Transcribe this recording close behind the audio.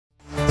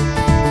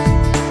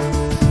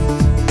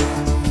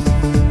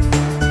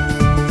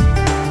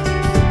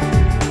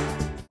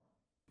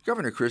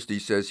Governor Christie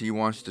says he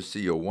wants to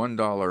see a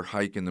 $1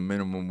 hike in the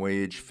minimum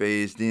wage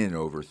phased in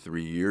over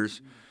 3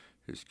 years.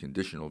 His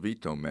conditional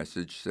veto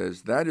message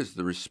says that is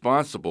the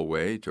responsible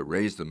way to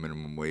raise the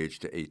minimum wage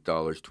to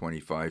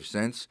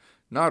 $8.25,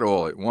 not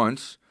all at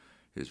once.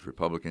 His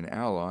Republican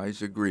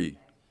allies agree.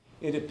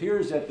 It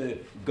appears that the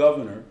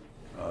governor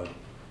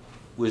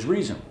was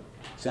reasonable.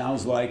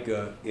 Sounds like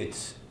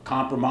it's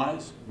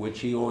compromise, which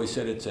he always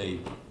said it's a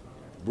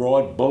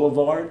broad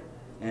boulevard,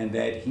 and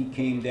that he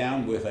came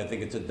down with, I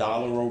think it's $1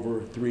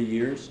 over 3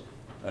 years.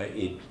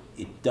 It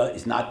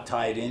is not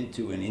tied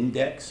into an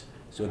index,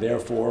 so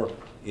therefore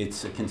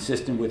it's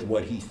consistent with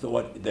what he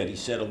thought, that he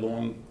said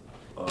along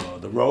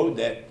the road,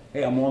 that,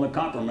 hey, I'm willing to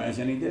compromise,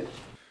 and he did.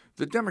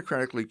 The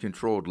democratically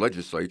controlled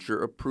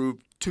legislature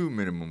approved 2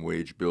 minimum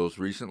wage bills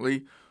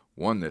recently,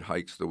 one that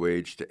hikes the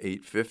wage to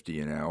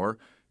 $8.50 an hour,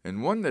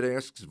 and one that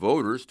asks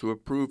voters to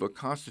approve a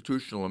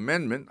constitutional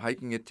amendment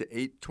hiking it to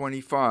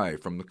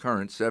 $8.25 from the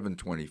current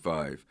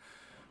 $7.25.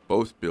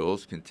 Both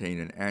bills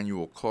contain an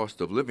annual cost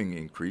of living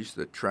increase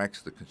that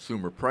tracks the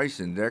Consumer Price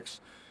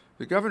Index.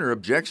 The governor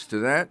objects to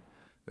that.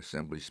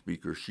 Assembly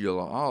Speaker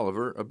Sheila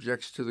Oliver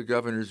objects to the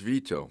governor's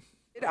veto.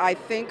 I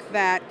think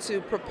that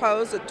to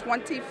propose a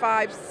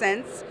 25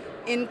 cents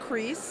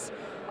increase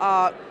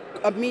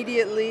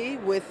immediately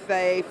with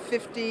a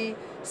 50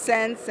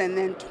 cents and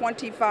then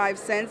 25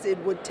 cents, it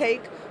would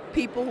take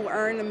people who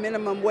earn the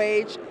minimum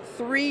wage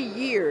 3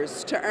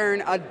 years to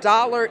earn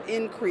 $1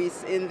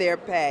 increase in their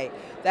pay.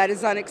 That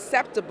is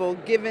unacceptable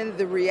given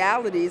the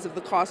realities of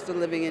the cost of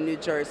living in New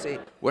Jersey.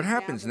 What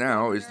happens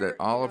now is that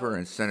Oliver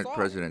and Senate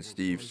President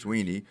Steve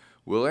Sweeney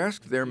will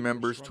ask their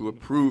members to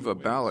approve a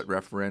ballot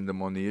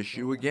referendum on the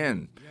issue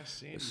again.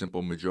 A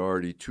simple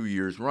majority 2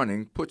 years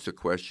running puts a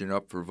question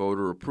up for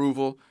voter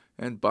approval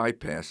and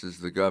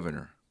bypasses the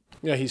governor.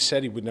 Yeah, he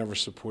said he would never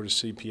support a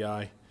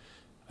CPI.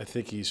 I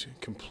think he's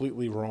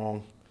completely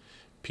wrong.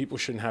 People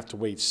shouldn't have to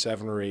wait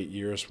 7 or 8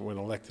 years when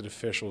elected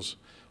officials,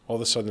 all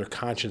of a sudden their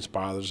conscience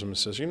bothers them and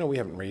says, you know, we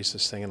haven't raised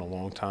this thing in a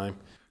long time.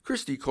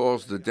 Christie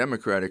calls the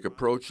Democratic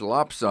approach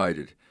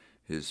lopsided.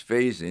 His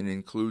phase-in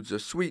includes a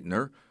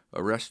sweetener,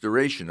 a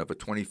restoration of a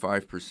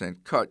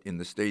 25% cut in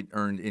the state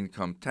earned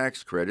income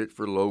tax credit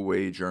for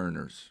low-wage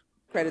earners.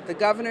 The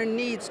governor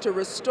needs to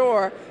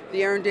restore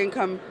the earned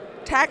income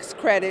tax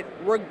credit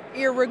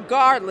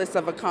irregardless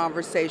of a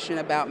conversation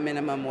about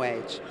minimum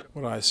wage.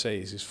 What I say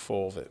is he's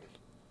full of it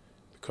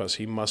because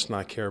he must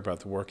not care about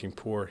the working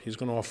poor. He's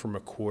going to offer him a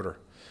quarter.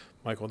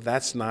 Michael,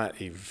 that's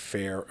not a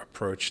fair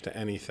approach to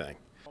anything.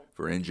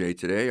 For NJ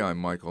Today, I'm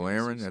Michael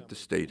Aaron at the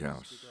State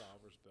House.